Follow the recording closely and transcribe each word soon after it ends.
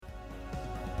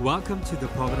Welcome to the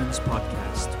Providence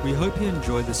Podcast. We hope you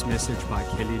enjoy this message by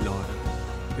Kelly Larder.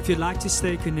 If you'd like to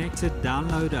stay connected,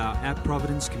 download our app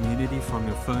Providence Community from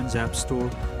your phone's app store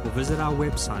or visit our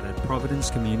website at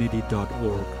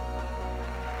providencecommunity.org.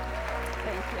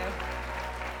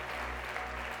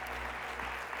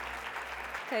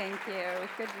 Thank you. Thank you.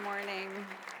 Good morning.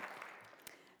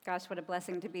 Gosh, what a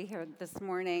blessing to be here this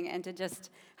morning and to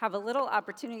just have a little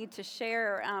opportunity to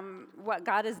share what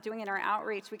God is doing in our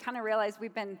outreach. We kind of realize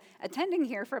we've been attending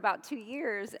here for about 2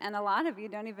 years, and a lot of you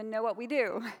don't even know what we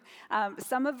do.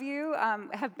 Some of you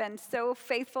have been so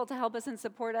faithful to help us and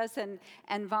support us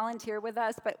and volunteer with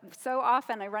us, but so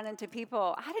often I run into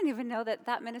people, I didn't even know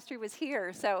that ministry was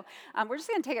here. So we're just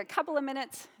going to take a couple of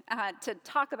minutes to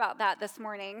talk about that this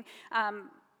morning.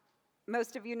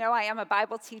 Most of you know I am a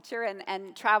Bible teacher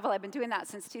and travel. I've been doing that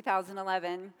since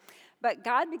 2011. But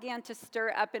God began to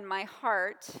stir up in my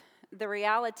heart the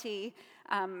reality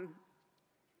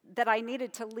that I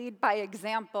needed to lead by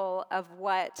example of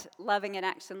what loving in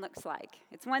action looks like.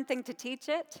 It's one thing to teach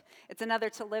it. It's another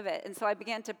to live it. And so I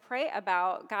began to pray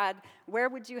about, God, where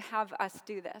would you have us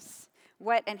do this?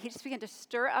 And he just began to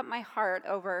stir up my heart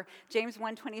over James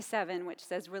 1:27, which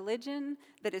says, religion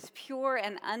that is pure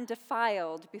and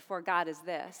undefiled before God is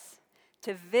this,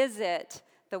 to visit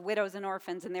the widows and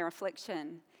orphans in their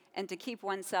affliction, and to keep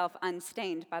oneself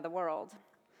unstained by the world.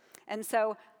 And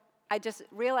so I just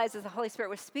realized as the Holy Spirit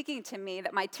was speaking to me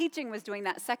that my teaching was doing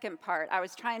that second part. I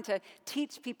was trying to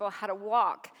teach people how to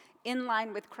walk in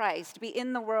line with Christ, be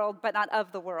in the world but not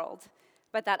of the world.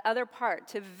 But that other part,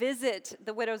 to visit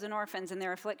the widows and orphans in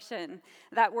their affliction,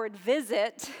 that word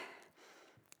visit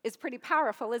is pretty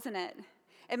powerful, isn't it?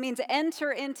 It means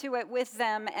enter into it with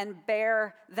them and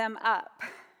bear them up.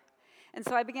 And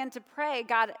so I began to pray,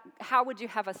 God, how would you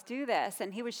have us do this?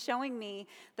 And he was showing me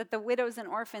that the widows and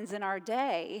orphans in our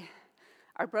day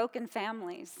are broken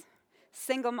families,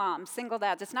 single moms, single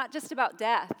dads. It's not just about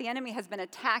death. The enemy has been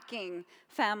attacking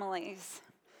families.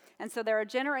 And so there are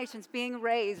generations being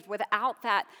raised without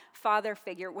that father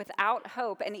figure, without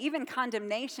hope, and even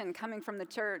condemnation coming from the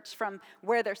church, from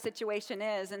where their situation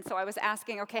is. And so I was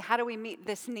asking, okay, how do we meet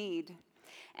this need?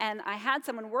 And I had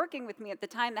someone working with me at the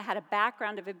time that had a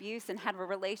background of abuse and had a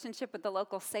relationship with the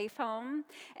local safe home.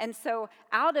 And so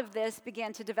out of this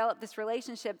began to develop this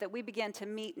relationship that we began to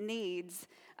meet needs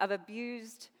of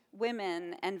abused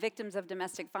women and victims of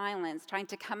domestic violence, trying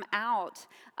to come out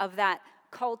of that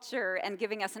culture and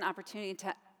giving us an opportunity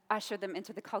to usher them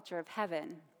into the culture of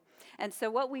heaven. And so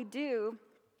what we do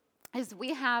is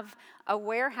we have a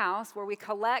warehouse where we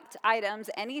collect items,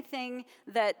 anything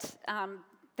that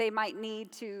they might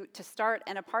need to start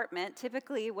an apartment.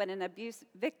 Typically, when an abuse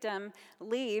victim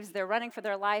leaves, they're running for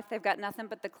their life. They've got nothing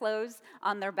but the clothes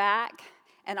on their back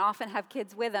and often have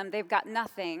kids with them. They've got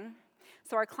nothing.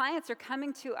 So our clients are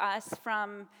coming to us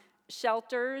from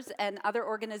shelters and other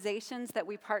organizations that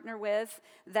we partner with,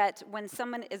 that when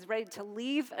someone is ready to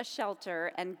leave a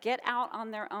shelter and get out on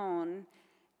their own,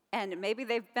 and maybe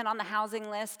they've been on the housing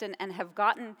list and have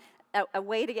gotten a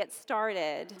way to get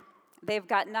started, they've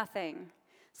got nothing.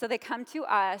 So they come to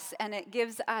us, and it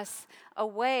gives us a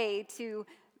way to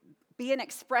be an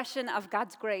expression of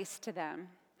God's grace to them.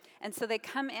 And so they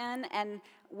come in and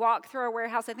walk through our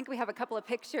warehouse. I think we have a couple of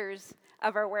pictures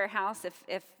of our warehouse,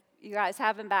 if you guys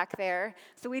have them back there.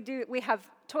 So we have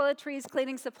toiletries,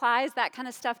 cleaning supplies, that kind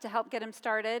of stuff to help get them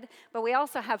started. But we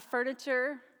also have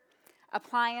furniture,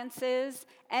 appliances,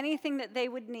 anything that they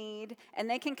would need, and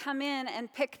they can come in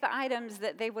and pick the items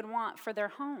that they would want for their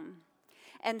home.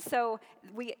 And so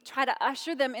we try to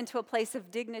usher them into a place of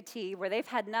dignity where they've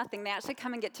had nothing. They actually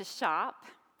come and get to shop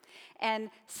and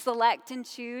select and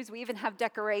choose. We even have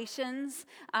decorations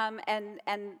and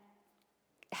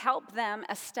help them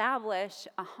establish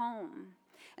a home.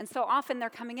 And so often they're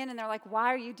coming in and they're like,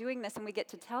 why are you doing this? And we get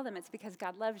to tell them it's because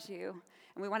God loves you.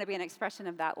 And we want to be an expression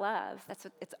of that love. That's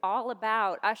what it's all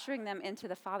about, ushering them into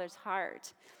the Father's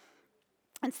heart.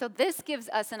 And so this gives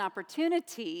us an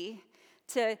opportunity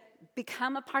to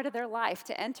become a part of their life,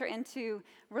 to enter into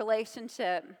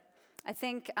relationship. I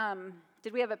think,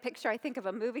 did we have a picture, I think, of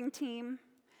a moving team?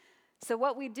 So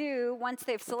what we do, once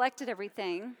they've selected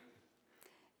everything,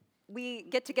 we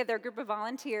get together a group of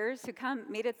volunteers who come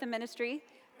meet at the ministry,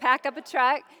 pack up a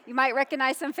truck. You might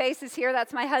recognize some faces here.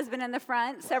 That's my husband in the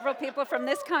front, several people from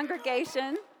this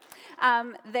congregation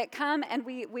that come, and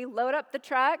we load up the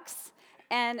trucks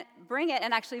and bring it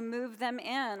and actually move them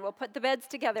in. We'll put the beds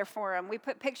together for them. We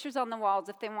put pictures on the walls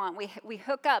if they want. We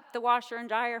hook up the washer and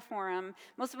dryer for them.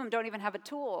 Most of them don't even have a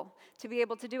tool to be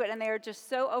able to do it, and they are just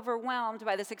so overwhelmed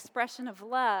by this expression of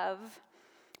love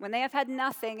when they have had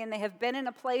nothing and they have been in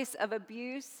a place of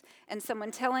abuse and someone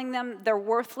telling them their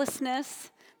worthlessness,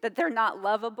 that they're not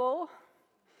lovable.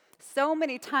 So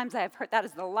many times I have heard that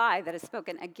is the lie that is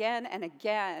spoken again and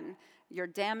again. You're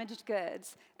damaged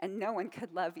goods and no one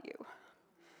could love you.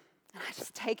 And I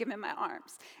just take him in my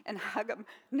arms and hug him.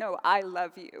 No, I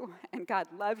love you and God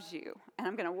loves you and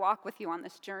I'm going to walk with you on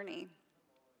this journey.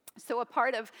 So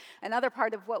another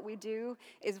part of what we do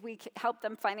is we help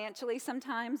them financially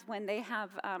sometimes when they have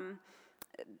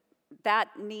that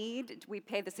need. We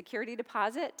pay the security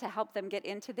deposit to help them get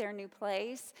into their new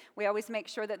place. We always make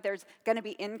sure that there's going to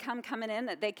be income coming in,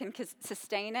 that they can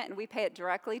sustain it, and we pay it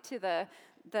directly to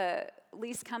the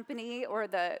lease company or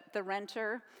the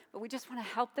renter. But we just want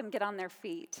to help them get on their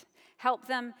feet, help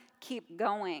them keep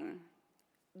going.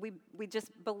 We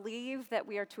just believe that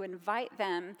we are to invite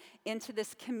them into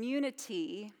this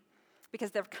community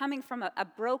because they're coming from a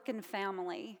broken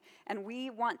family, and we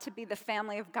want to be the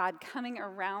family of God coming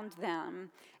around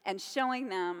them and showing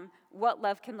them what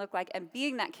love can look like and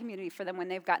being that community for them when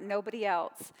they've got nobody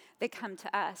else. They come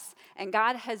to us. And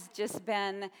God has just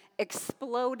been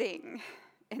exploding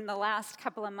in the last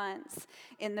couple of months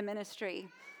in the ministry.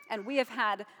 And we have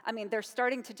had, they're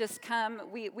starting to just come.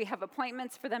 We have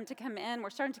appointments for them to come in. We're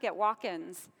starting to get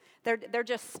walk-ins. They're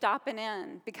just stopping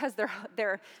in because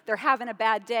they're having a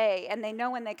bad day, and they know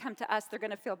when they come to us, they're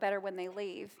going to feel better when they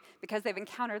leave because they've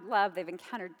encountered love, they've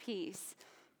encountered peace.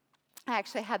 I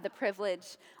actually had the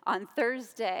privilege on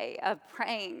Thursday of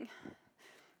praying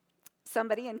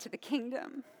somebody into the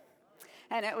kingdom,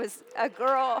 and it was a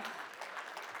girl.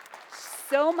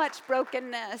 So much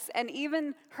brokenness and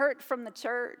even hurt from the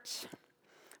church.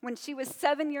 When she was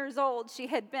 7 years old, she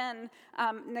had been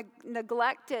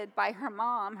neglected by her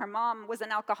mom. Her mom was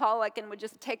an alcoholic and would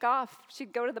just take off.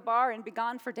 She'd go to the bar and be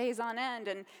gone for days on end.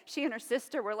 And she and her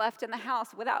sister were left in the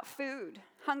house without food,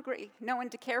 hungry, no one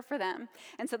to care for them.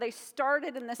 And so they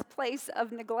started in this place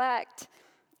of neglect.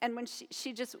 And when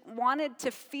she just wanted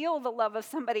to feel the love of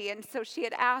somebody, and so she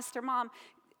had asked her mom,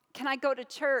 "Can I go to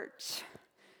church?"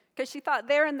 Because she thought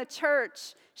there in the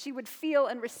church, she would feel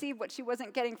and receive what she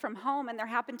wasn't getting from home. And there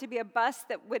happened to be a bus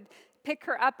that would pick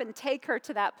her up and take her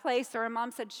to that place. So her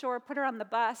mom said, "Sure, put her on the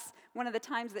bus," one of the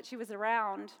times that she was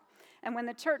around. And when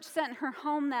the church sent her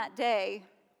home that day,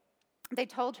 they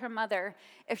told her mother,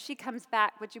 "If she comes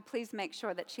back, would you please make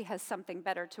sure that she has something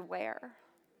better to wear?"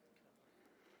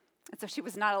 And so she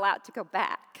was not allowed to go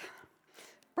back.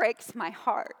 Breaks my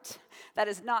heart. That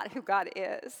is not who God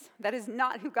is. That is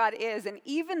not who God is. And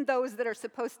even those that are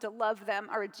supposed to love them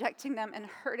are rejecting them and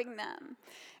hurting them.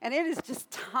 And it is just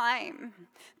time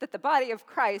that the body of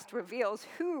Christ reveals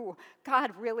who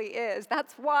God really is.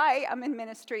 That's why I'm in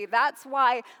ministry. That's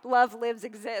why Love Lives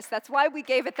exists. That's why we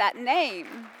gave it that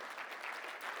name.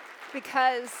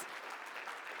 Because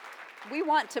we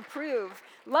want to prove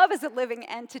love is a living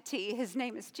entity. His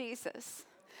name is Jesus.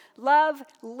 Love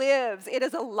lives. It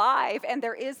is alive, and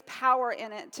there is power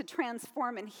in it to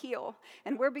transform and heal.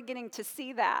 And we're beginning to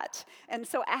see that. And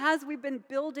so as we've been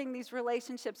building these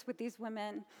relationships with these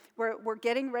women, we're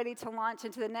getting ready to launch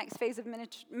into the next phase of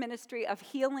ministry of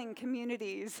healing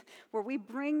communities, where we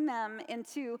bring them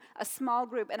into a small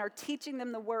group and are teaching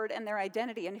them the word and their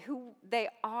identity and who they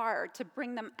are, to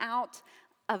bring them out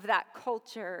of that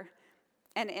culture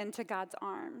and into God's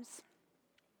arms.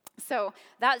 So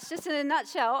that's just in a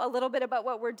nutshell a little bit about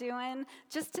what we're doing.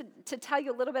 Just to tell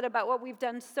you a little bit about what we've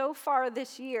done so far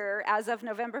this year, as of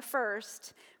November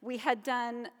 1st, we had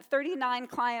done 39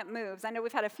 client moves. I know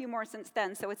we've had a few more since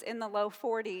then, so it's in the low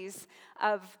 40s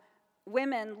of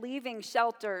women leaving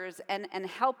shelters and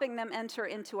helping them enter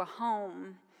into a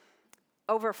home.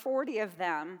 Over 40 of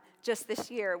them just this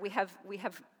year we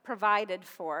have provided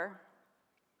for.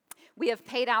 We have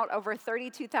paid out over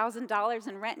 $32,000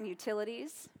 in rent and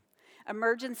utilities.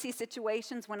 Emergency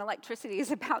situations when electricity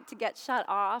is about to get shut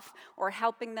off, or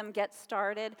helping them get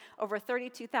started, over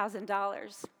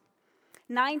 $32,000.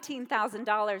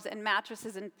 $19,000 in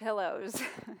mattresses and pillows.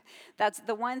 That's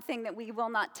the one thing that we will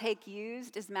not take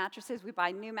used is mattresses. We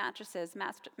buy new mattresses,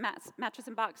 mattress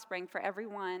and box spring for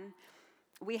everyone.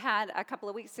 We had a couple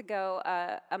of weeks ago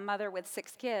a mother with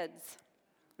 6 kids,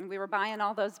 and we were buying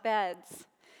all those beds.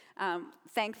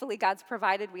 Thankfully, God's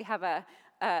provided. We have a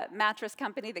mattress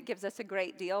company that gives us a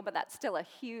great deal, but that's still a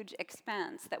huge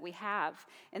expense that we have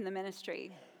in the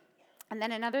ministry. And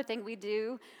then another thing we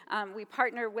do, we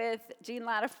partner with Jean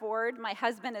Ladaford. My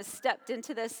husband has stepped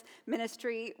into this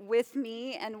ministry with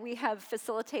me, and we have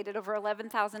facilitated over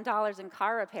 $11,000 in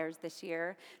car repairs this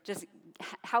year, just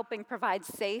helping provide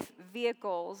safe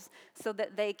vehicles so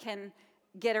that they can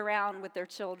get around with their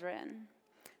children.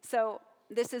 So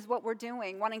this is what we're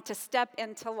doing, wanting to step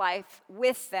into life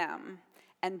with them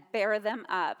and bear them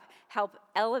up, help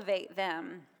elevate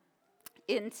them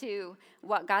into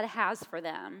what God has for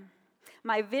them.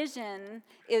 My vision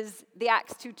is the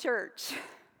Acts 2 church,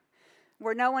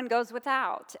 where no one goes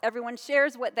without. Everyone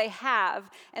shares what they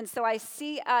have. And so I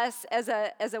see us as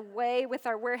a way with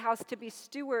our warehouse to be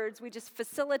stewards. We just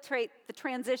facilitate the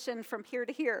transition from here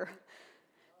to here.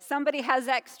 Somebody has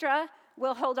extra,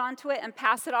 we'll hold on to it and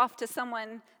pass it off to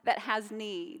someone that has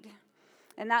need.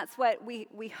 And that's what we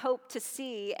hope to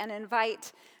see, and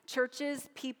invite churches,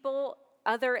 people,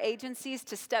 other agencies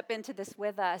to step into this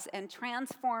with us and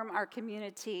transform our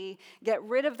community, get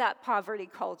rid of that poverty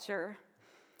culture,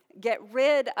 get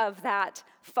rid of that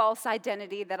false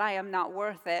identity that I am not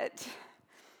worth it,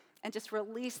 and just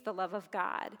release the love of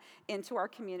God into our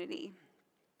community.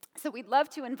 So we'd love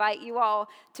to invite you all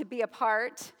to be a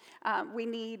part. We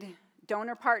need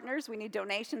donor partners. We need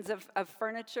donations of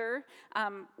furniture.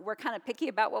 We're kind of picky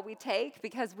about what we take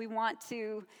because we want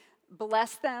to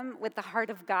bless them with the heart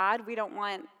of God. We don't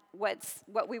want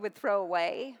what we would throw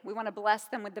away. We want to bless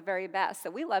them with the very best. So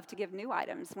we love to give new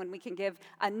items when we can give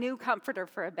a new comforter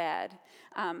for a bed.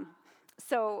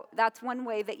 So that's one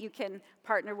way that you can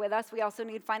partner with us. We also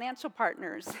need financial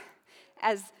partners.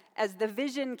 As the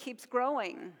vision keeps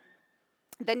growing,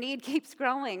 the need keeps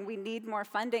growing. We need more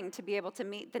funding to be able to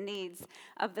meet the needs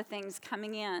of the things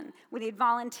coming in. We need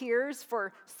volunteers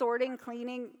for sorting,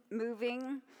 cleaning,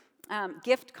 moving,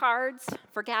 gift cards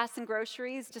for gas and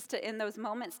groceries, just in those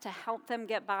moments to help them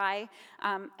get by,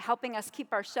 helping us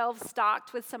keep our shelves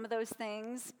stocked with some of those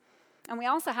things. And we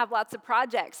also have lots of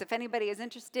projects. If anybody is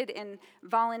interested in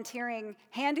volunteering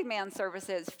handyman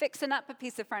services, fixing up a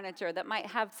piece of furniture that might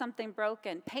have something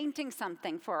broken, painting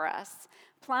something for us,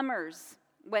 plumbers,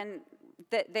 when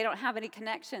they don't have any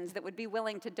connections, that would be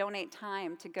willing to donate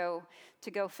time to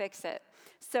go fix it.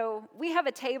 So we have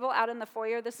a table out in the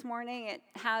foyer this morning. It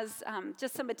has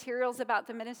just some materials about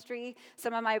the ministry,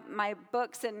 some of my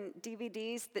books and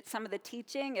DVDs, that some of the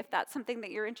teaching, if that's something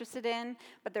that you're interested in.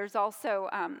 But there's also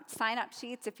sign-up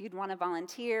sheets if you'd want to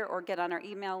volunteer or get on our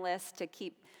email list to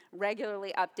keep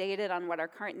regularly updated on what our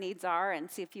current needs are and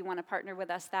see if you want to partner with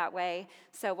us that way.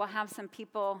 So we'll have some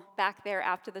people back there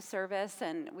after the service,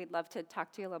 and we'd love to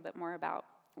talk to you a little bit more about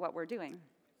what we're doing.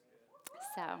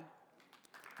 So...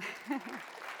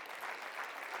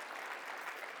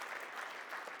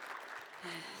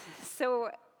 So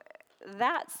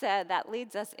that said, that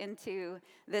leads us into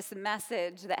this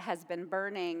message that has been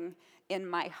burning in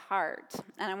my heart.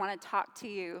 And I want to talk to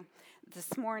you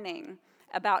this morning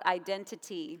about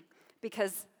identity,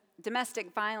 because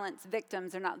domestic violence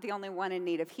victims are not the only one in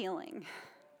need of healing.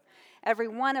 Every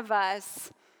one of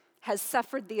us has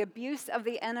suffered the abuse of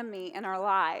the enemy in our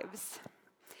lives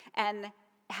and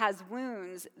has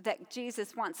wounds that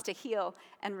Jesus wants to heal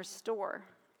and restore.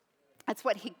 That's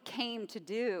what he came to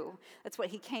do. That's what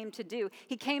he came to do.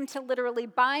 He came to literally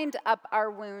bind up our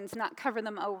wounds, not cover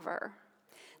them over,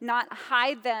 not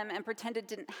hide them and pretend it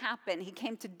didn't happen. He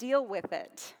came to deal with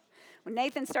it. When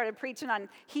Nathan started preaching on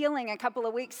healing a couple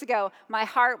of weeks ago, my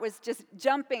heart was just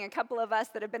jumping. A couple of us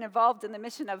that have been involved in the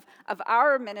mission of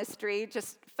our ministry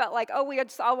just felt like, we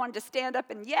just all wanted to stand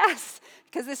up and yes,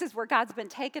 because this is where God's been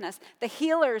taking us. The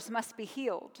healers must be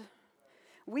healed.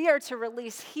 We are to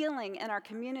release healing in our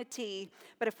community,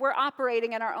 but if we're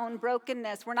operating in our own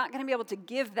brokenness, we're not going to be able to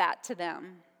give that to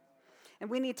them. And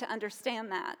we need to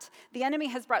understand that. The enemy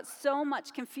has brought so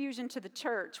much confusion to the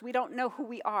church. We don't know who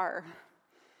we are.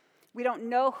 We don't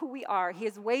know who we are. He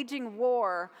is waging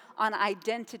war on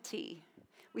identity.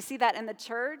 We see that in the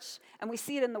church, and we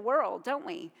see it in the world, don't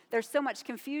we? There's so much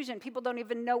confusion. People don't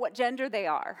even know what gender they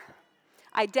are.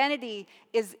 Identity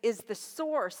is the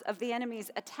source of the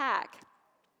enemy's attack.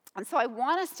 And so I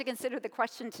want us to consider the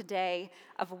question today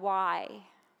of why.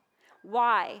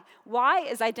 Why? Why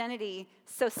is identity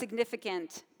so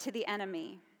significant to the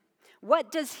enemy?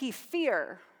 What does he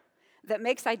fear that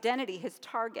makes identity his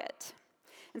target?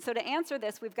 And so to answer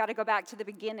this, we've got to go back to the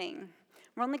beginning.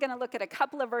 We're only going to look at a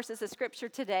couple of verses of Scripture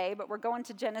today, but we're going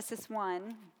to Genesis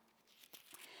 1,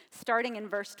 starting in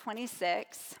verse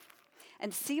 26,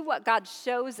 and see what God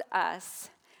shows us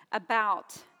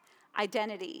about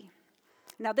identity.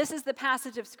 Now, this is the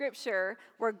passage of Scripture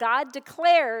where God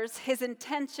declares his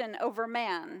intention over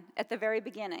man at the very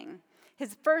beginning.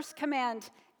 His first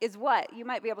command is what? You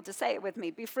might be able to say it with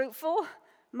me. Be fruitful,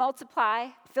 multiply,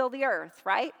 fill the earth,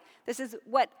 right? This is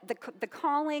what the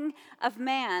calling of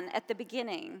man at the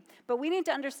beginning. But we need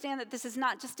to understand that this is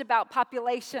not just about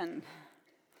population.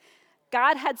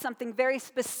 God had something very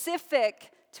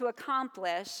specific to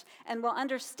accomplish, and we'll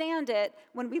understand it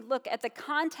when we look at the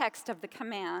context of the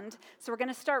command. So we're going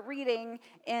to start reading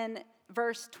in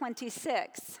verse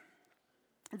 26.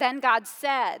 Then God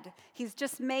said, he's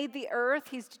just made the earth,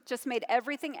 he's just made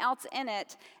everything else in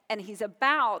it, and he's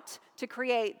about to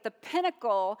create the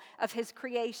pinnacle of his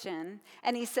creation.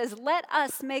 And he says, let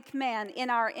us make man in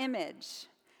our image,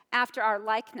 after our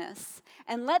likeness,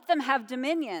 and let them have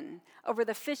dominion over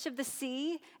the fish of the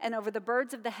sea, and over the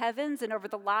birds of the heavens, and over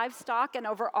the livestock, and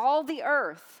over all the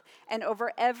earth, and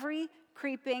over every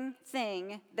creeping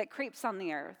thing that creeps on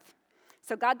the earth.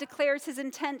 So God declares his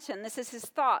intention. This is his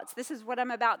thoughts. This is what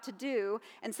I'm about to do.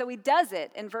 And so he does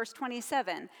it in verse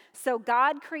 27. So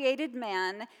God created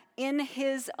man in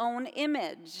his own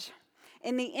image.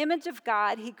 In the image of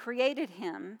God, he created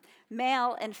him.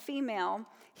 Male and female,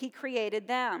 he created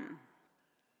them.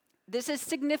 This is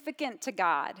significant to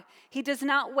God. He does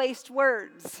not waste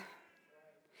words.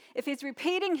 If he's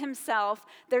repeating himself,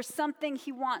 there's something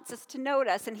he wants us to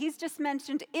notice. And he's just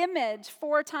mentioned image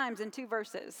 4 times in 2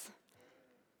 verses.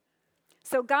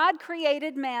 So God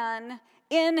created man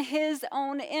in his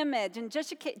own image. And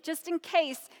just in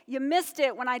case you missed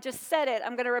it when I just said it,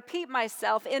 I'm going to repeat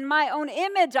myself. In my own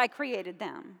image, I created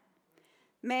them.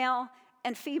 Male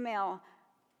and female,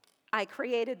 I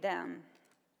created them.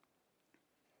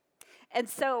 And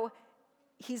so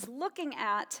he's looking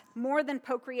at more than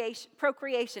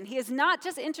procreation. He is not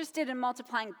just interested in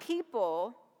multiplying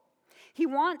people. He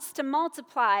wants to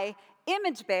multiply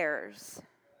image bearers,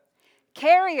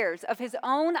 carriers of his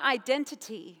own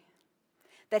identity,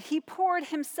 that he poured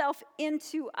himself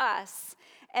into us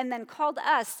and then called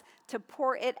us to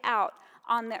pour it out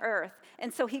on the earth.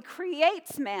 And so he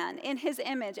creates man in his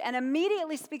image and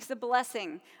immediately speaks a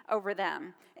blessing over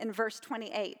them in verse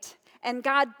 28. And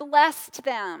God blessed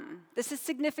them. This is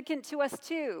significant to us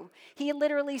too. He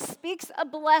literally speaks a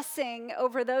blessing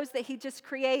over those that he just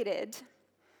created.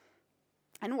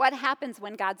 And what happens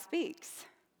when God speaks?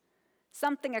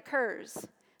 Something occurs.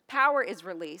 Power is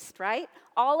released, right?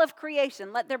 All of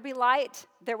creation, let there be light,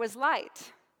 there was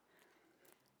light.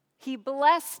 He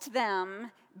blessed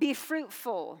them, be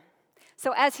fruitful.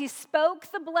 So as he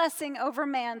spoke the blessing over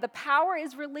man, the power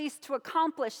is released to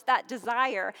accomplish that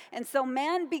desire. And so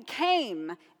man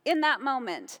became, in that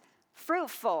moment,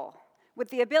 fruitful with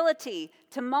the ability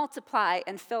to multiply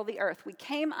and fill the earth. We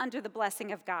came under the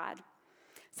blessing of God.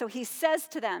 So he says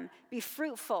to them, be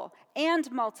fruitful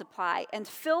and multiply and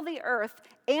fill the earth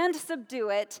and subdue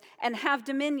it and have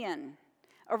dominion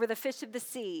over the fish of the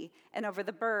sea and over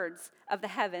the birds of the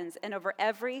heavens and over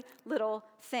every little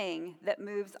thing that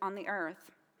moves on the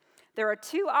earth. There are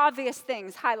 2 obvious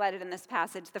things highlighted in this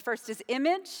passage. The first is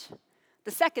image.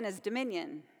 The second is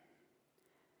dominion.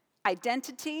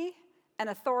 Identity and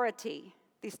authority.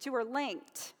 These 2 are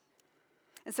linked.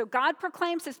 And so God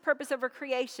proclaims his purpose over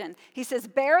creation. He says,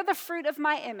 bear the fruit of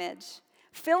my image,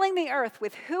 filling the earth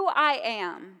with who I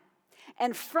am,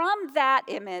 and from that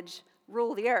image,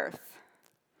 rule the earth.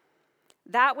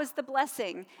 That was the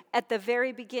blessing at the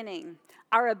very beginning.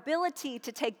 Our ability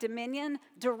to take dominion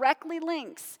directly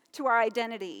links to our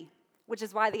identity, which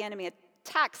is why the enemy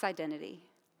attacks identity,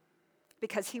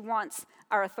 because he wants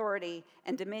our authority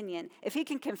and dominion. If he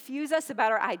can confuse us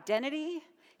about our identity,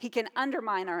 he can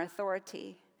undermine our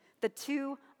authority. The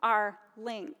 2 are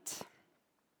linked.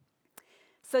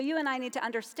 So you and I need to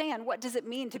understand, what does it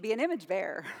mean to be an image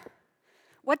bearer?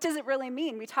 What does it really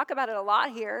mean? We talk about it a lot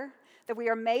here, that we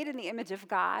are made in the image of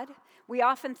God. We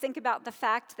often think about the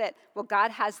fact that, well,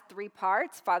 God has 3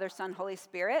 parts, Father, Son, Holy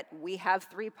Spirit. We have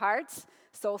 3 parts,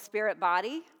 soul, spirit,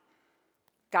 body.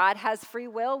 God has free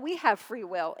will. We have free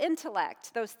will,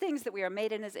 intellect, those things that we are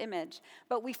made in his image.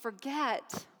 But we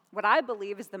forget what I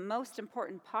believe is the most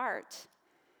important part,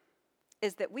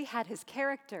 is that we had his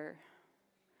character,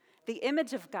 the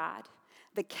image of God,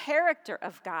 the character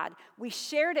of God. We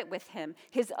shared it with him,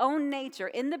 his own nature.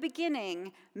 In the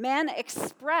beginning, man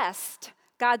expressed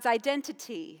God's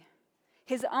identity,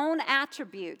 his own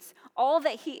attributes, all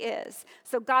that he is.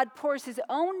 So God pours his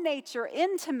own nature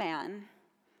into man,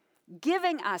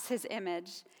 giving us his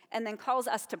image, and then calls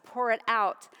us to pour it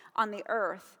out on the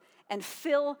earth and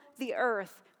fill the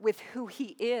earth with who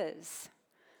he is.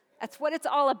 That's what it's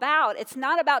all about. It's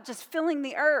not about just filling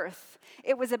the earth.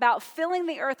 It was about filling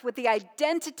the earth with the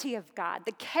identity of God,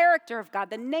 the character of God,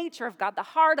 the nature of God, the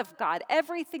heart of God.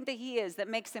 Everything that he is that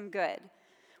makes him good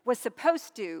was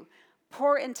supposed to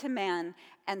pour into man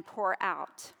and pour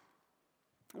out.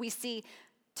 We see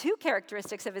 2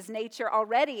 characteristics of his nature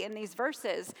already in these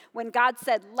verses. When God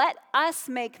said, let us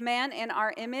make man in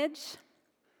our image,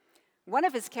 one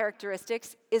of his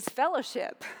characteristics is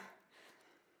fellowship.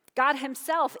 God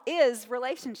himself is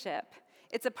relationship.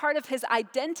 It's a part of his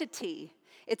identity.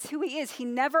 It's who he is. He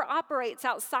never operates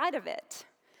outside of it.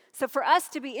 So for us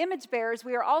to be image bearers,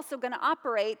 we are also going to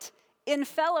operate in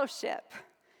fellowship,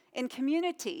 in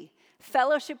community,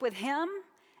 fellowship with him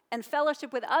and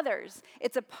fellowship with others.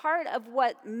 It's a part of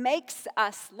what makes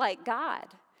us like God,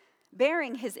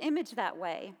 bearing his image that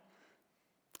way.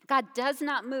 God does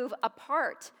not move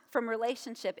apart from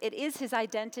relationship. It is his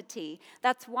identity.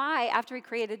 That's why after he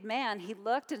created man, he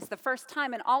looked, and it's the first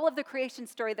time in all of the creation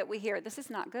story that we hear, this is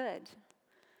not good.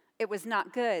 It was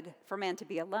not good for man to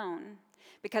be alone.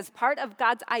 Because part of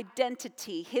God's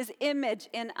identity, his image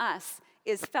in us,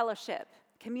 is fellowship,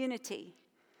 community.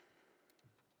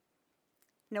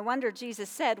 No wonder Jesus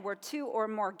said, where two or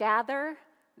more gather,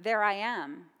 there I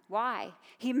am. Why?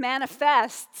 He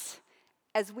manifests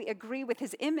as we agree with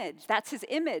his image. That's his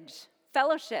image,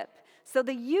 fellowship. So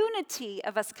the unity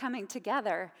of us coming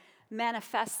together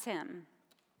manifests him.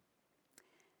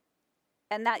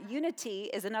 And that unity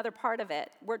is another part of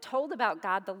it. We're told about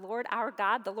God, the Lord, our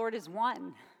God, the Lord is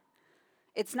one.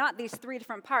 It's not these three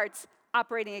different parts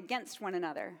operating against one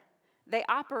another. They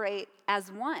operate as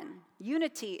one.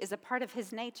 Unity is a part of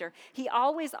his nature. He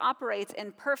always operates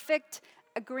in perfect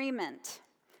agreement.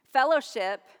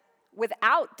 Fellowship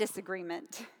without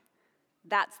disagreement.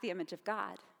 That's the image of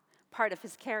God. Part of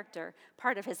his character,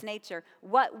 part of his nature,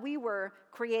 what we were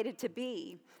created to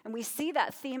be. And we see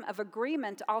that theme of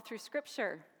agreement all through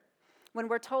Scripture. When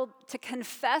we're told to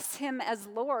confess him as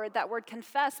Lord, that word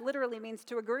confess literally means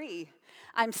to agree.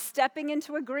 I'm stepping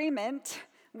into agreement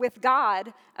with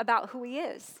God about who he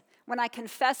is. When I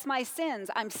confess my sins,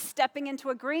 I'm stepping into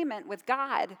agreement with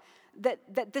God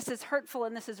that this is hurtful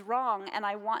and this is wrong and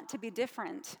I want to be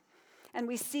different. And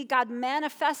we see God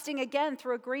manifesting again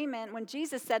through agreement when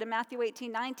Jesus said in Matthew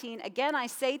 18:19, again I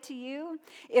say to you,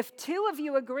 if two of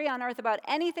you agree on earth about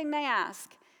anything they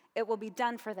ask, it will be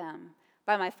done for them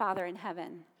by my Father in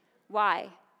heaven. Why?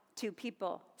 Two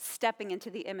people stepping into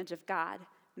the image of God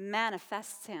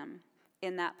manifests him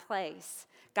in that place.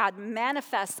 God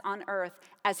manifests on earth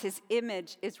as his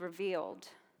image is revealed.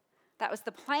 That was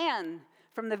the plan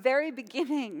from the very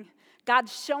beginning. God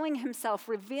showing himself,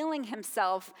 revealing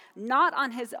himself, not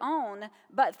on his own,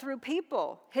 but through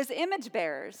people, his image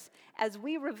bearers, as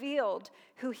we revealed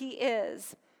who he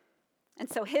is. And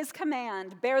so his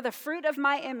command, bear the fruit of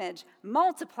my image,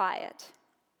 multiply it,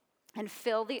 and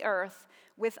fill the earth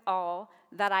with all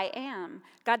that I am.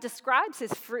 God describes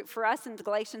his fruit for us in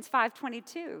Galatians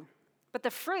 5:22. But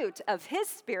the fruit of his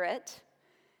Spirit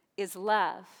is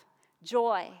love,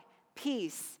 joy,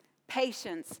 peace,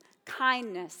 patience,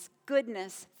 kindness,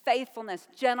 goodness, faithfulness,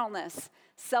 gentleness,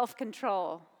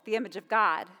 self-control, the image of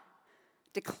God,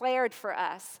 declared for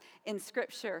us in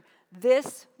Scripture.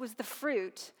 This was the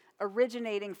fruit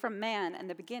originating from man in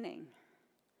the beginning.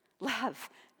 Love,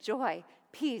 joy,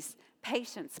 peace,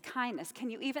 patience, kindness. Can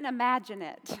you even imagine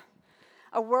it?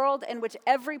 A world in which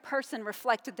every person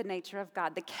reflected the nature of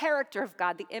God, the character of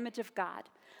God, the image of God,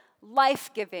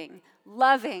 life-giving,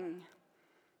 loving.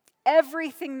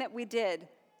 Everything that we did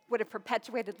would have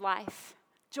perpetuated life,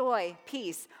 joy,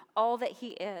 peace, all that he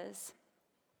is.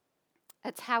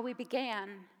 That's how we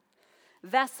began.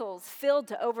 Vessels filled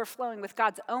to overflowing with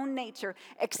God's own nature,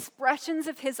 expressions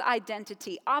of his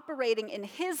identity, operating in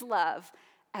his love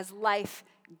as life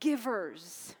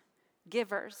givers,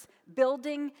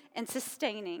 building and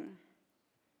sustaining.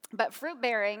 But fruit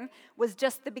bearing was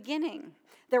just the beginning.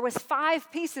 There was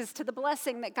 5 pieces to the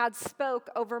blessing that God spoke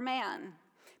over man.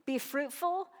 Be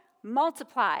fruitful,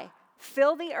 multiply,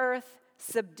 fill the earth,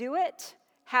 subdue it,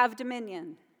 have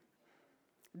dominion.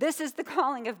 This is the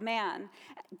calling of man.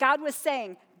 God was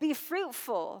saying, be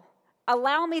fruitful,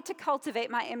 allow me to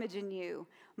cultivate my image in you,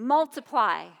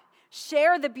 multiply,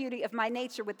 share the beauty of my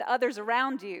nature with the others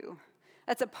around you.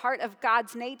 That's a part of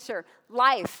God's nature.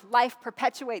 Life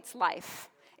perpetuates life.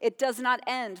 It does not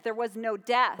end. There was no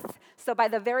death. So by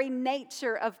the very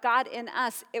nature of God in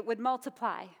us, it would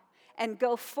multiply and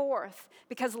go forth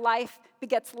because life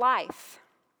begets life.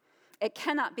 It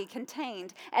cannot be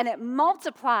contained, and it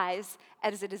multiplies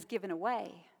as it is given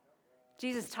away.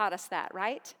 Jesus taught us that,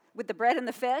 right? With the bread and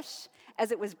the fish,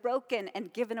 as it was broken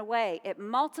and given away, it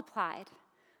multiplied.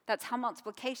 That's how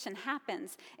multiplication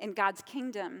happens in God's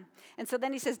kingdom. And so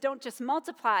then he says, don't just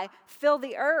multiply, fill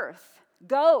the earth.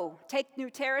 Go, take new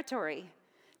territory.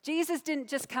 Jesus didn't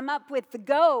just come up with the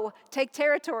go, take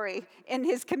territory in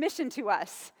his commission to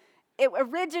us. It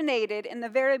originated in the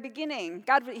very beginning.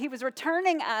 God, he was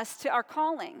returning us to our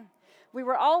calling. We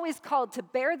were always called to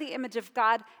bear the image of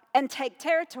God and take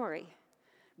territory.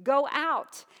 Go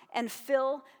out and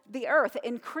fill the earth,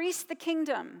 increase the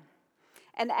kingdom.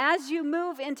 And as you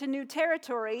move into new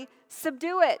territory,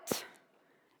 subdue it.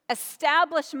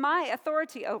 Establish my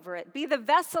authority over it. Be the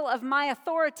vessel of my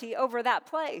authority over that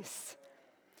place.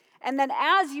 And then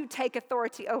as you take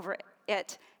authority over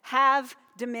it, have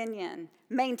dominion.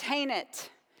 Maintain it.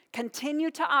 Continue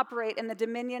to operate in the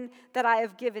dominion that I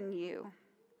have given you.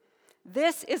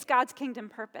 This is God's kingdom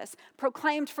purpose,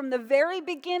 proclaimed from the very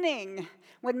beginning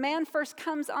when man first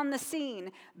comes on the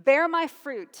scene. Bear my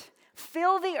fruit,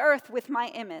 fill the earth with my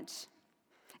image,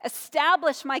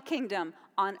 establish my kingdom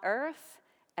on earth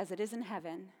as it is in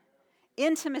heaven.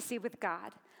 Intimacy with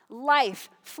God, life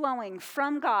flowing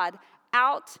from God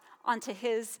out onto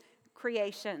his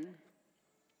creation.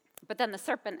 But then the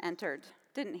serpent entered,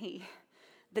 didn't he?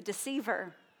 The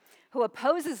deceiver who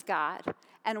opposes God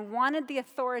and wanted the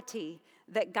authority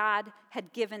that God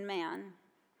had given man.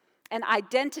 And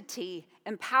identity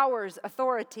empowers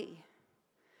authority.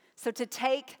 So to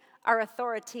take our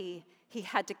authority, he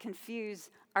had to confuse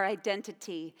our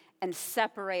identity and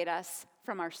separate us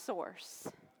from our source.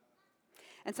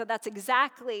 And so that's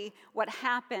exactly what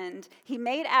happened. He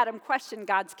made Adam question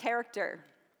God's character.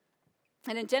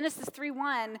 And in Genesis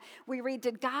 3:1, we read,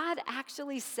 did God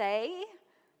actually say,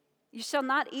 you shall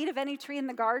not eat of any tree in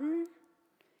the garden?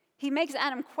 He makes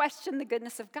Adam question the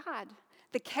goodness of God,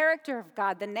 the character of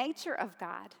God, the nature of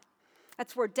God.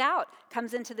 That's where doubt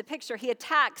comes into the picture. He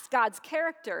attacks God's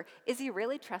character. Is he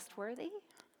really trustworthy?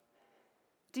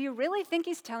 Do you really think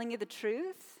he's telling you the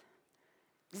truth?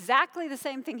 Exactly the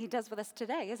same thing he does with us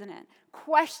today, isn't it?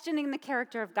 Questioning the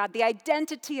character of God, the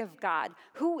identity of God.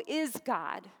 Who is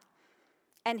God?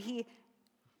 And he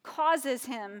causes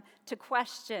him to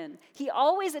question. He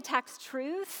always attacks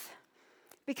truth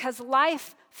because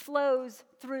life flows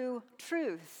through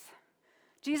truth.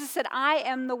 Jesus said, I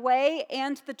am the way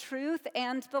and the truth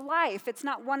and the life. It's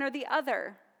not one or the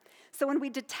other. So when we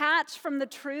detach from the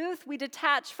truth, we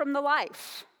detach from the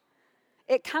life.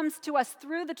 It comes to us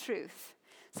through the truth.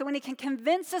 So when he can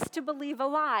convince us to believe a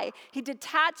lie, he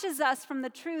detaches us from the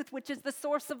truth, which is the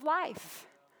source of life.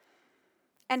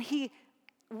 And he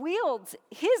wields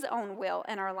his own will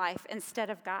in our life instead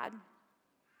of God.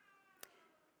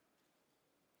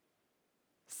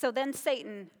 So then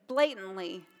Satan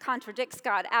blatantly contradicts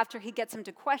God after he gets him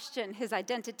to question his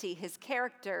identity, his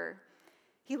character.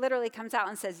 He literally comes out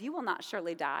and says, you will not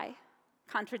surely die.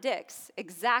 Contradicts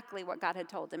exactly what God had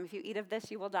told him. If you eat of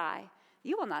this, you will die.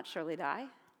 You will not surely die.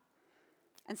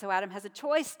 And so Adam has a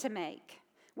choice to make.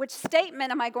 Which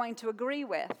statement am I going to agree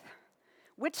with?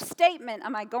 Which statement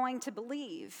am I going to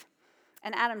believe?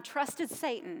 And Adam trusted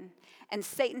Satan, and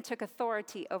Satan took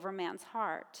authority over man's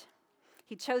heart.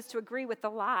 He chose to agree with the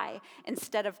lie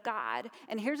instead of God.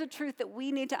 And here's a truth that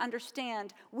we need to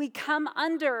understand. We come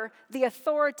under the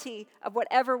authority of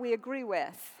whatever we agree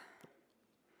with.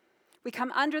 We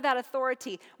come under that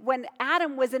authority. When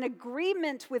Adam was in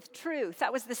agreement with truth,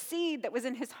 that was the seed that was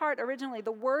in his heart originally,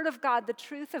 the word of God, the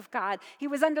truth of God. He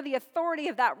was under the authority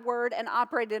of that word and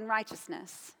operated in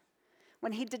righteousness.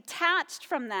 When he detached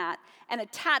from that and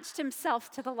attached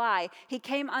himself to the lie, he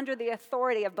came under the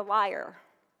authority of the liar.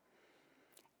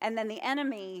 And then the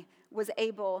enemy was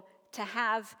able to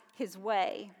have his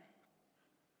way.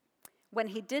 When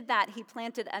he did that, he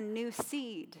planted a new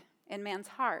seed in man's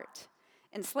heart,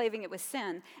 enslaving it with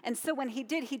sin. And so when he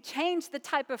did, he changed the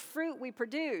type of fruit we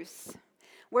produce.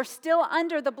 We're still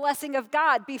under the blessing of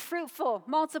God. Be fruitful,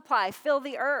 multiply, fill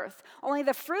the earth. Only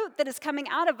the fruit that is coming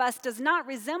out of us does not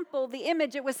resemble the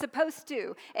image it was supposed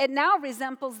to. It now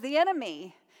resembles the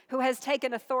enemy who has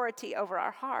taken authority over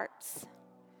our hearts.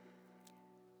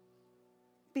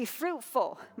 Be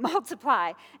fruitful,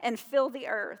 multiply, and fill the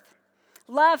earth.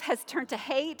 Love has turned to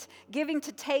hate, giving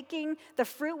to taking. The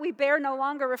fruit we bear no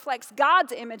longer reflects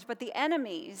God's image, but the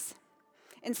enemy's.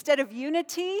 Instead of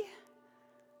unity,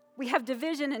 we have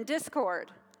division and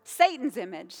discord. Satan's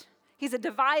image. He's a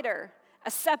divider,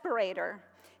 a separator.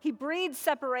 He breeds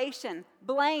separation,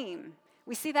 blame.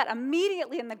 We see that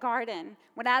immediately in the garden.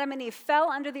 When Adam and Eve fell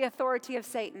under the authority of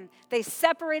Satan, they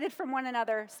separated from one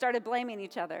another, started blaming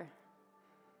each other.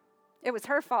 It was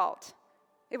her fault.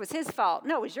 It was his fault.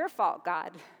 No, it was your fault,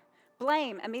 God.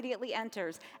 Blame immediately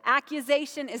enters.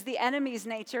 Accusation is the enemy's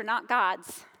nature, not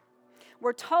God's.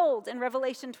 We're told in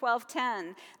Revelation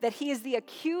 12:10 that he is the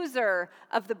accuser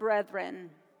of the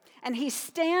brethren. And he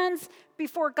stands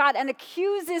before God and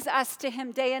accuses us to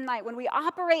him day and night. When we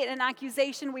operate in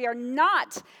accusation, we are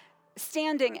not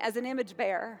standing as an image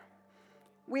bearer.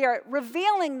 We are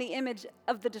revealing the image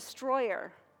of the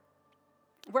destroyer.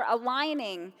 We're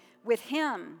aligning with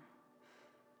him.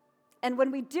 And when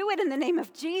we do it in the name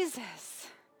of Jesus,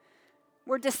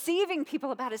 we're deceiving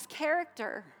people about his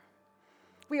character.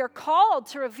 We are called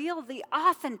to reveal the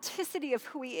authenticity of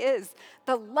who he is,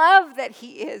 the love that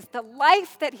he is, the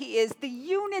life that he is, the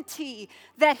unity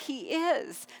that he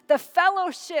is, the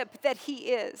fellowship that he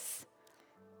is.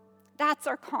 That's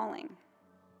our calling.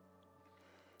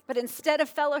 But instead of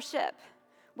fellowship,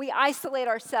 we isolate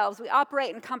ourselves. We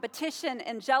operate in competition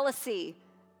and jealousy,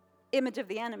 image of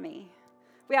the enemy.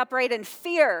 We operate in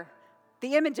fear,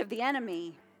 the image of the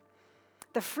enemy.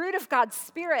 The fruit of God's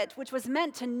Spirit, which was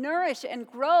meant to nourish and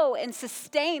grow and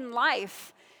sustain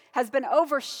life, has been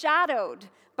overshadowed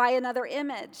by another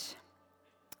image,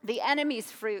 the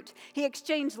enemy's fruit. He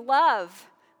exchanged love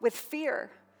with fear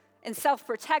and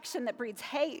self-protection that breeds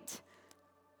hate.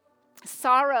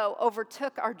 Sorrow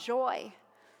overtook our joy.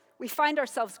 We find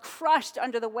ourselves crushed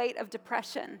under the weight of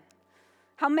depression.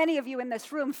 How many of you in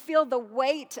this room feel the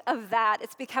weight of that?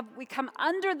 It's because we come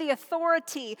under the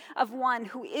authority of one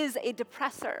who is a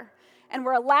depressor, and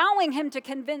we're allowing him to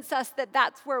convince us that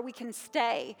that's where we can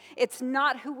stay. It's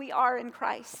not who we are in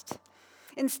Christ.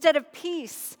 Instead of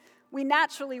peace, we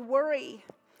naturally worry.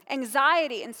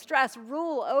 Anxiety and stress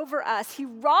rule over us. He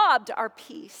robbed our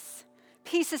peace.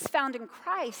 Peace is found in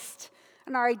Christ,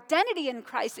 and our identity in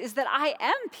Christ is that I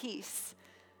am peace.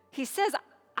 He says,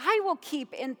 I will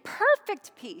keep in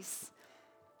perfect peace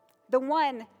the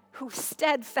one who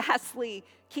steadfastly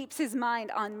keeps his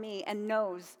mind on me and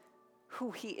knows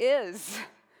who he is.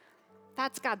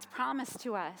 That's God's promise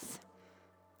to us.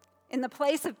 In the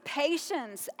place of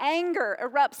patience, anger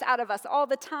erupts out of us all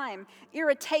the time.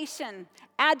 Irritation,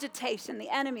 agitation, the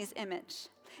enemy's image.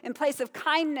 In place of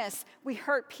kindness, we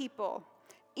hurt people.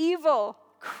 Evil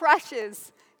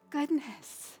crushes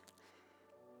goodness.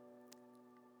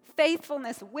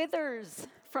 Faithfulness withers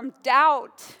from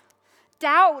doubt.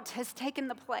 Doubt has taken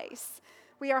the place.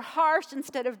 We are harsh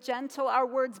instead of gentle. Our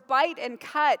words bite and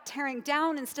cut, tearing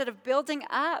down instead of building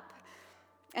up.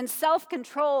 And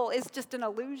self-control is just an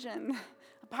illusion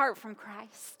apart from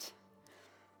Christ.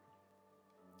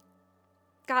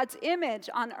 God's image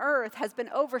on earth has been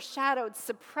overshadowed,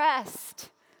 suppressed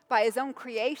by his own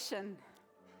creation.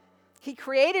 He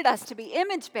created us to be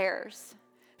image bearers,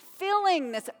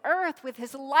 filling this earth with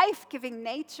his life-giving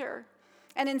nature.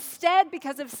 And instead,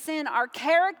 because of sin, our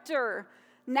character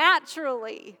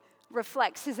naturally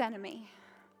reflects his enemy.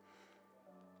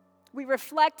 We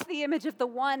reflect the image of the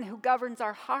one who governs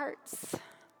our hearts,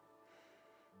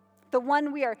 the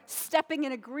one we are stepping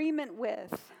in agreement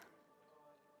with.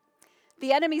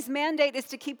 The enemy's mandate is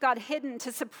to keep God hidden,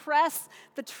 to suppress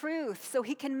the truth so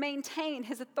he can maintain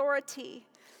his authority.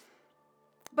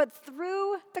 But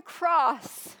through the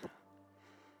cross,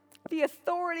 the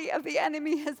authority of the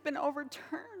enemy has been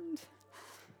overturned.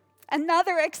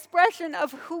 Another expression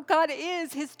of who God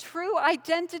is, his true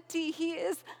identity, he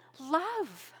is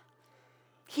love.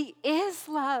 He is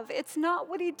love. It's not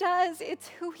what he does, it's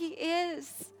who he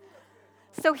is.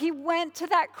 So he went to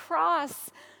that cross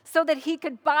so that he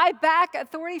could buy back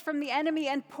authority from the enemy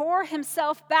and pour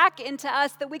himself back into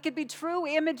us, that we could be true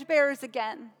image bearers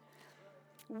again.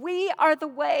 We are the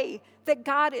way that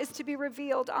God is to be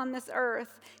revealed on this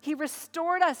earth. He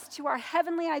restored us to our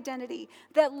heavenly identity,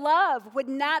 that love would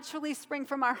naturally spring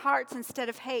from our hearts instead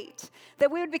of hate,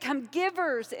 that we would become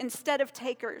givers instead of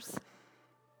takers.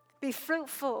 Be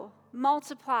fruitful,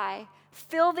 multiply,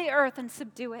 fill the earth and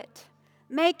subdue it,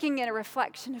 making it a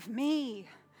reflection of me.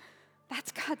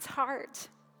 That's God's heart.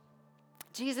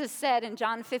 Jesus said in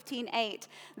John 15:8,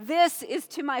 "This is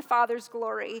to my Father's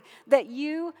glory, that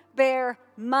you bear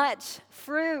much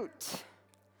fruit."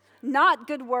 Not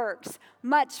good works,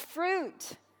 much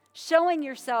fruit, showing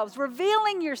yourselves,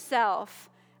 revealing yourself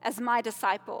as my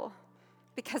disciple.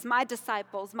 Because my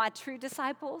disciples, my true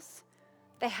disciples,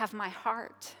 they have my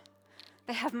heart.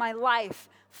 They have my life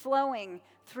flowing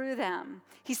through them.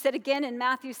 He said again in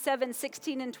Matthew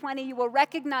 7:16 and 20, "You will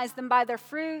recognize them by their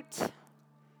fruit."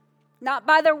 Not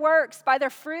by their works, by their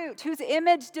fruit. Whose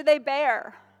image do they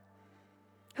bear?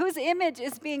 Whose image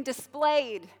is being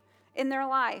displayed in their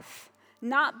life?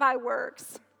 Not by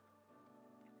works.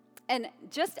 And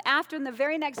just after, in the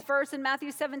very next verse in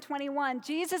Matthew 7:21,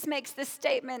 Jesus makes this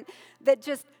statement that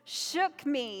just shook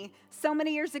me so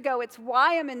many years ago. It's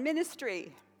why I'm in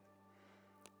ministry.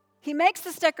 He makes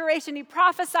this declaration. He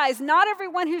prophesies, "Not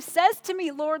everyone who says to me,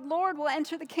 'Lord, Lord,' will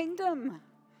enter the kingdom,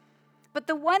 but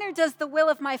the one who does the will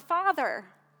of my Father."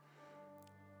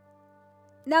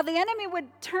 Now, the enemy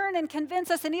would turn and convince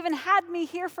us, and even had me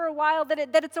here for a while, that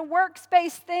it's a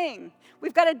works-based thing.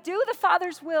 We've got to do the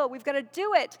Father's will. We've got to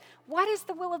do it. What is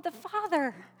the will of the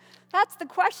Father? That's the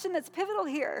question that's pivotal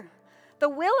here. The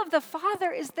will of the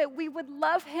Father is that we would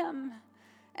love him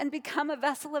and become a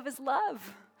vessel of his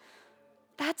love.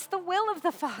 That's the will of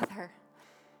the Father.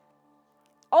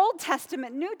 Old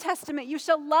Testament, New Testament, you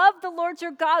shall love the Lord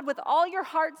your God with all your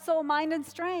heart, soul, mind, and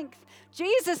strength.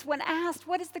 Jesus, when asked,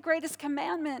 what is the greatest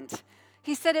commandment?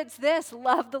 He said it's this: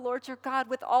 love the Lord your God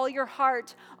with all your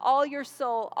heart, all your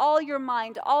soul, all your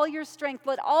mind, all your strength.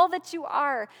 Let all that you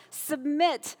are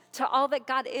submit to all that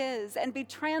God is and be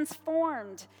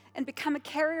transformed and become a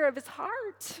carrier of his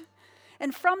heart.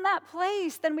 And from that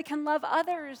place, then we can love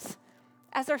others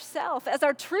as ourself, as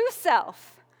our true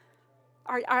self,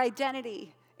 our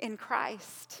identity in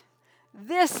Christ.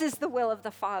 This is the will of the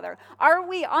Father. Are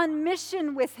we on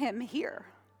mission with him here?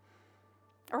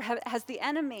 Or has the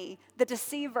enemy, the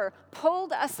deceiver,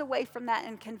 pulled us away from that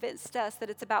and convinced us that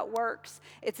it's about works,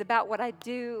 it's about what I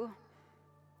do?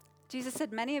 Jesus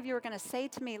said, many of you are going to say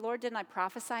to me, Lord, didn't I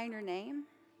prophesy in your name?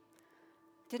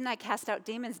 Didn't I cast out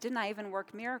demons? Didn't I even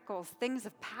work miracles? Things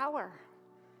of power.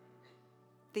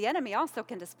 The enemy also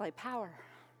can display power.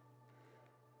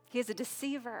 He is a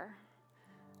deceiver.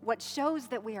 What shows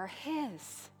that we are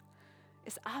his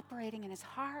is operating in his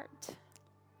heart.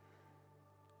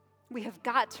 We have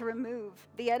got to remove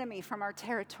the enemy from our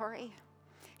territory.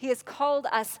 He has called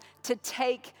us to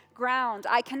take ground.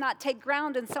 I cannot take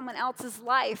ground in someone else's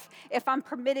life if I'm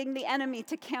permitting the enemy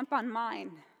to camp on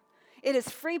mine. It is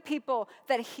free people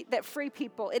that free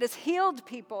people. It is healed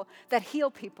people that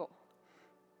heal people.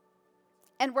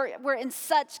 And we're in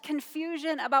such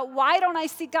confusion about, why don't I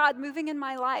see God moving in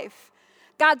my life?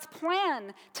 God's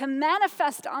plan to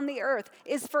manifest on the earth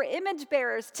is for image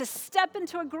bearers to step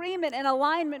into agreement and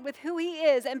alignment with who he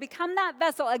is and become that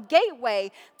vessel, a gateway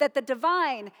that the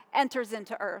divine enters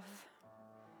into earth.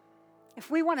 If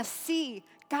we want to see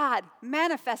God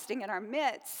manifesting in our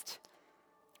midst,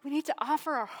 we need to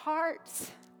offer our hearts.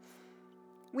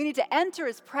 We need to enter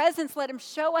his presence, let him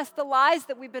show us the lies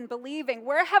that we've been believing.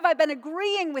 Where have I been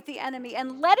agreeing with the enemy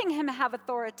and letting him have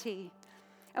authority?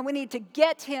 And we need to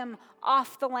get him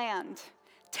off the land.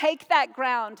 Take that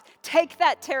ground, take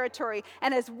that territory.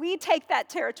 And as we take that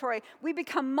territory, we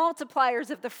become multipliers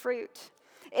of the fruit.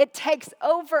 It takes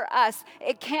over us.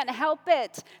 It can't help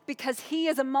it because he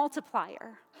is a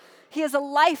multiplier. He is a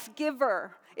life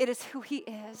giver. It is who he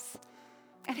is.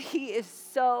 And he is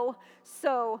so,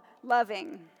 so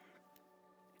loving.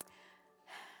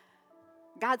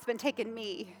 God's been taking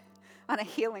me on a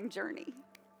healing journey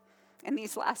in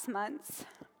these last months.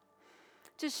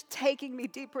 Just taking me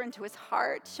deeper into his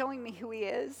heart, showing me who he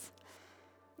is.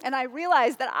 And I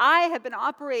realized that I have been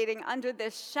operating under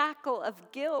this shackle of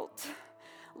guilt,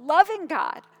 loving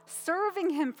God, serving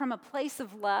him from a place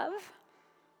of love,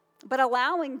 but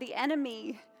allowing the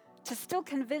enemy to still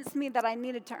convince me that I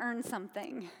needed to earn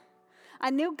something. I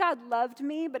knew God loved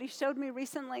me, but he showed me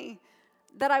recently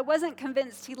that I wasn't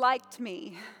convinced he liked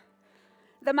me,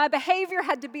 that my behavior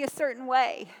had to be a certain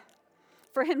way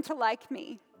for him to like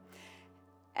me.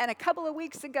 And a couple of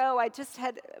weeks ago, I just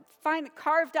had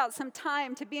carved out some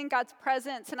time to be in God's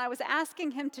presence, and I was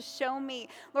asking him to show me,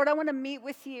 Lord, I want to meet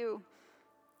with you.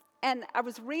 And I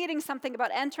was reading something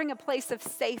about entering a place of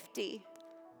safety.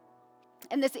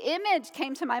 And this image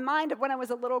came to my mind of when I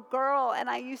was a little girl, and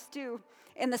I used to,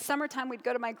 in the summertime, we'd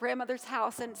go to my grandmother's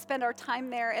house and spend our time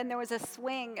there, and there was a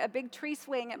swing, a big tree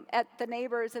swing at the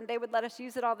neighbors, and they would let us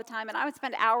use it all the time, and I would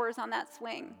spend hours on that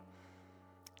swing.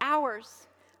 Hours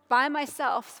by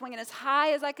myself, swinging as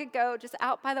high as I could go, just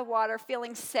out by the water,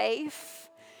 feeling safe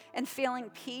and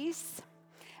feeling peace.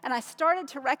 And I started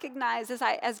to recognize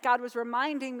as God was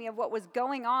reminding me of what was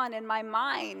going on in my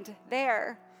mind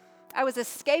there, I was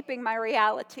escaping my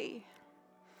reality.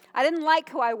 I didn't like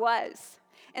who I was.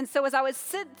 And so as I would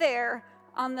sit there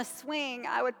on the swing,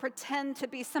 I would pretend to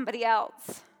be somebody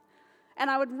else.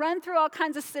 And I would run through all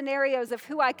kinds of scenarios of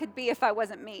who I could be if I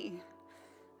wasn't me.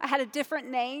 I had a different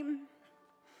name.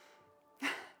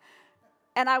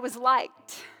 And I was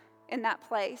liked in that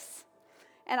place.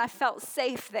 And I felt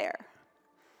safe there.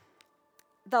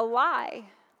 The lie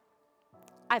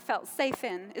I felt safe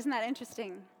in. Isn't that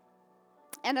interesting?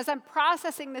 And as I'm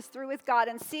processing this through with God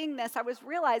and seeing this, I was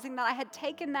realizing that I had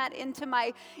taken that into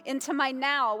my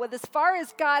now. With as far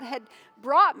as God had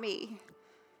brought me,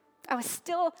 I was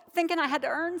still thinking I had to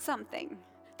earn something,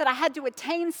 that I had to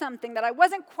attain something, that I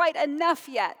wasn't quite enough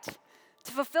yet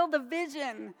to fulfill the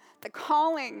vision, the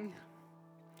calling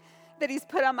that he's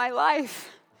put on my life.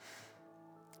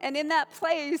 And in that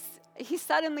place, he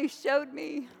suddenly showed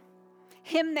me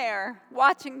him there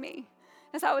watching me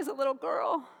as I was a little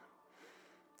girl,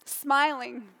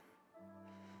 smiling,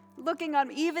 looking on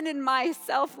me. Even in my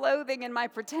self-loathing and my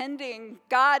pretending,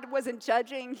 God wasn't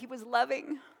judging, he was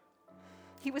loving.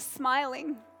 He was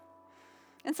smiling.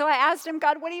 And so I asked him,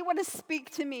 God, what do you want to speak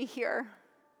to me here?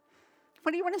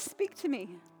 What do you want to speak to me?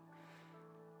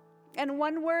 And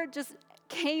one word just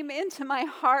came into my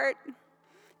heart,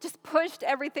 just pushed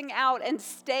everything out and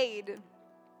stayed.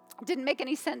 Didn't make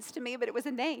any sense to me, but it was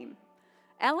a name.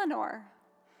 Eleanor.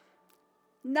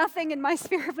 Nothing in my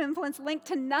sphere of influence, linked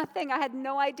to nothing. I had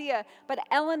no idea, but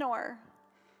Eleanor.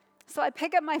 So I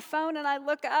pick up my phone and I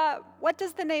look up, what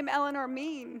does the name Eleanor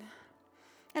mean?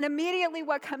 And immediately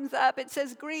what comes up, it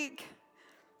says Greek,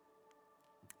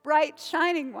 bright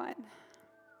shining one.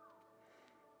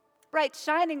 Bright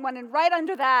shining one, and right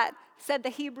under that said the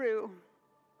Hebrew,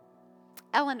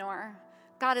 Eleanor,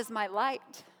 God is my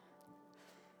light.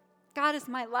 God is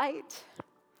my light.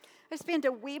 I just began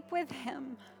to weep with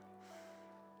him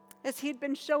as he'd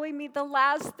been showing me the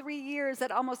last 3 years at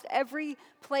almost every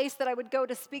place that I would go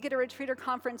to speak at a retreat or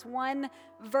conference. One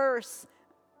verse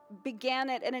began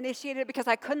it and initiated it because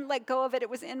I couldn't let go of it. It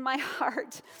was in my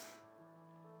heart.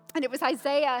 And it was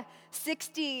Isaiah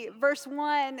 60, verse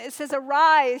 1. It says,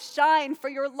 arise, shine, for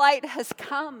your light has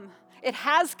come. It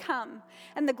has come,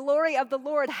 and the glory of the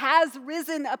Lord has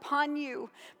risen upon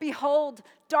you. Behold,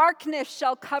 darkness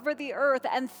shall cover the earth,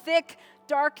 and thick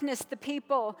darkness the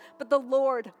people. But the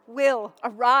Lord will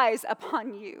arise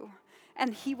upon you,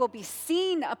 and he will be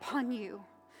seen upon you.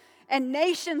 And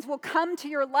nations will come to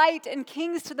your light, and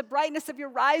kings to the brightness of your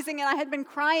rising. And I had been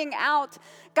crying out,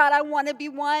 God, I want to be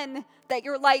one that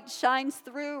your light shines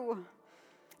through.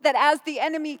 That as the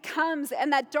enemy comes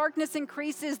and that darkness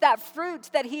increases, that fruit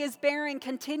that he is bearing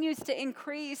continues to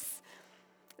increase.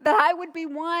 That I would be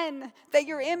one, that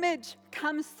your image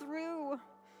comes through,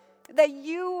 that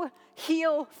you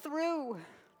heal through.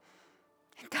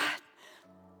 And God,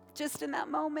 just in that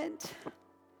moment,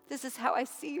 this is how I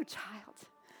see you, child.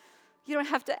 You don't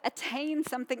have to attain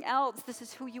something else. This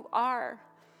is who you are.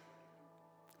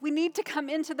 We need to come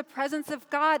into the presence of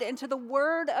God, into the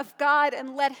Word of God,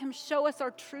 and let him show us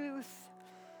our truth.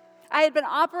 I had been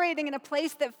operating in a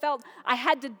place that felt I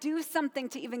had to do something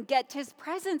to even get to his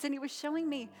presence, and he was showing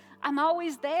me, I'm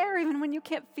always there, even when you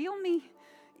can't feel me,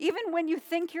 even when you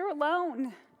think you're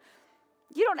alone.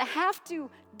 You don't have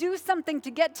to do something to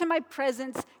get to my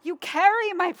presence. You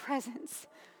carry my presence.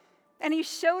 And he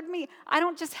showed me, I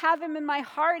don't just have him in my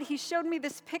heart. He showed me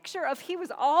this picture of he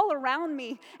was all around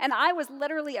me, and I was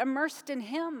literally immersed in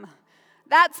him.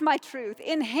 That's my truth.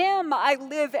 In him I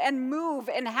live and move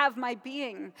and have my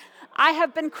being. I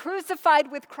have been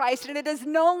crucified with Christ, and it is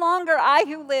no longer I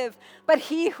who live, but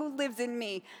he who lives in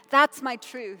me. That's my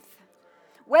truth.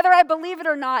 Whether I believe it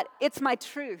or not, it's my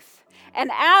truth.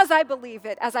 And as I believe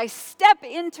it, as I step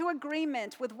into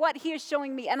agreement with what he is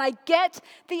showing me, and I get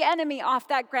the enemy off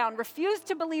that ground, refuse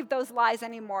to believe those lies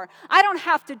anymore. I don't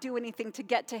have to do anything to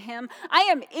get to him. I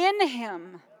am in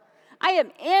him. I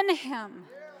am in him.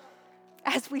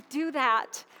 As we do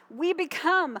that, we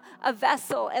become a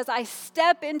vessel. As I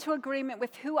step into agreement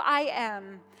with who I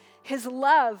am, his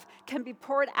love can be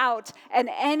poured out, and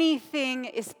anything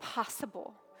is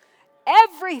possible.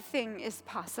 Everything is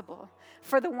possible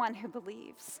for the one who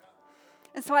believes.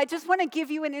 And so I just want to give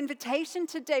you an invitation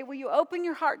today. Will you open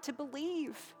your heart to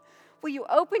believe? Will you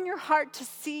open your heart to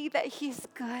see that he's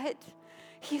good?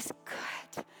 He's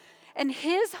good. And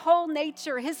his whole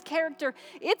nature, his character,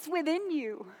 it's within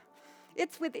you.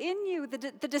 It's within you.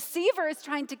 The deceiver is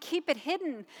trying to keep it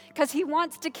hidden because he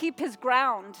wants to keep his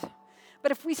ground.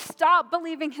 But if we stop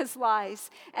believing his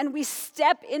lies and we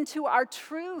step into our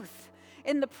truth,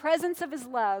 in the presence of his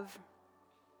love,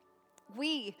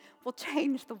 we will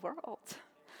change the world.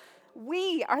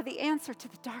 We are the answer to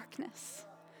the darkness.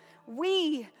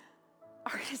 We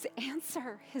are his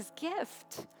answer, his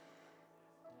gift.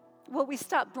 Will we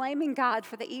stop blaming God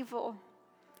for the evil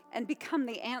and become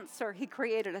the answer he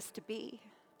created us to be?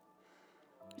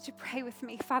 Would you pray with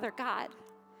me? Father God,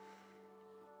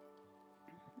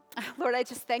 Lord, I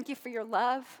just thank you for your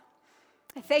love.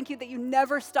 I thank you that you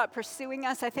never stop pursuing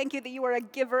us. I thank you that you are a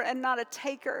giver and not a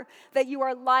taker, that you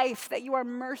are life, that you are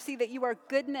mercy, that you are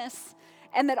goodness,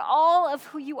 and that all of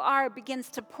who you are begins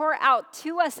to pour out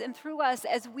to us and through us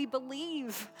as we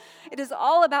believe. It is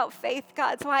all about faith,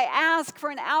 God. So I ask for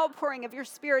an outpouring of your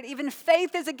Spirit. Even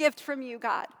faith is a gift from you,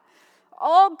 God.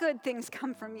 All good things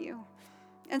come from you.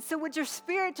 And so would your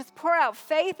Spirit just pour out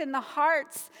faith in the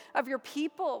hearts of your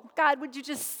people? God, would you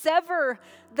just sever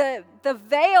the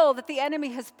veil that the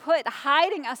enemy has put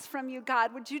hiding us from you,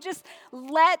 God? Would you just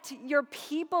let your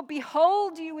people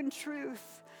behold you in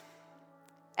truth?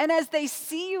 And as they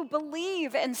see you,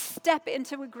 believe and step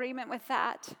into agreement with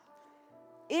that.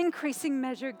 Increasing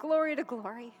measure, glory to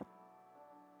glory.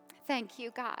 Thank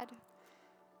you, God.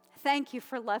 Thank you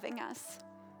for loving us.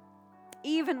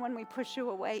 Even when we push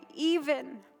you away,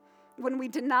 even when we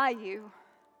deny you.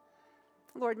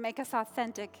 Lord, make us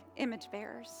authentic image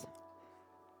bearers.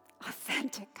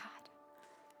 Authentic, God.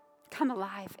 come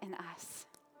alive in us.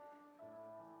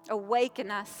 Awaken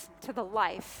us to the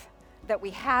life that we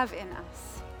have in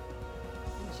us.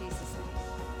 In Jesus' name.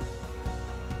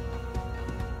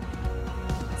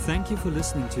 Thank you for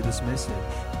listening to this message.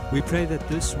 We pray that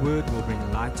this word will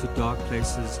bring light to dark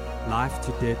places, life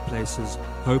to dead places,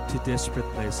 hope to desperate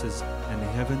places, and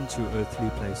heaven to earthly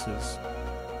places.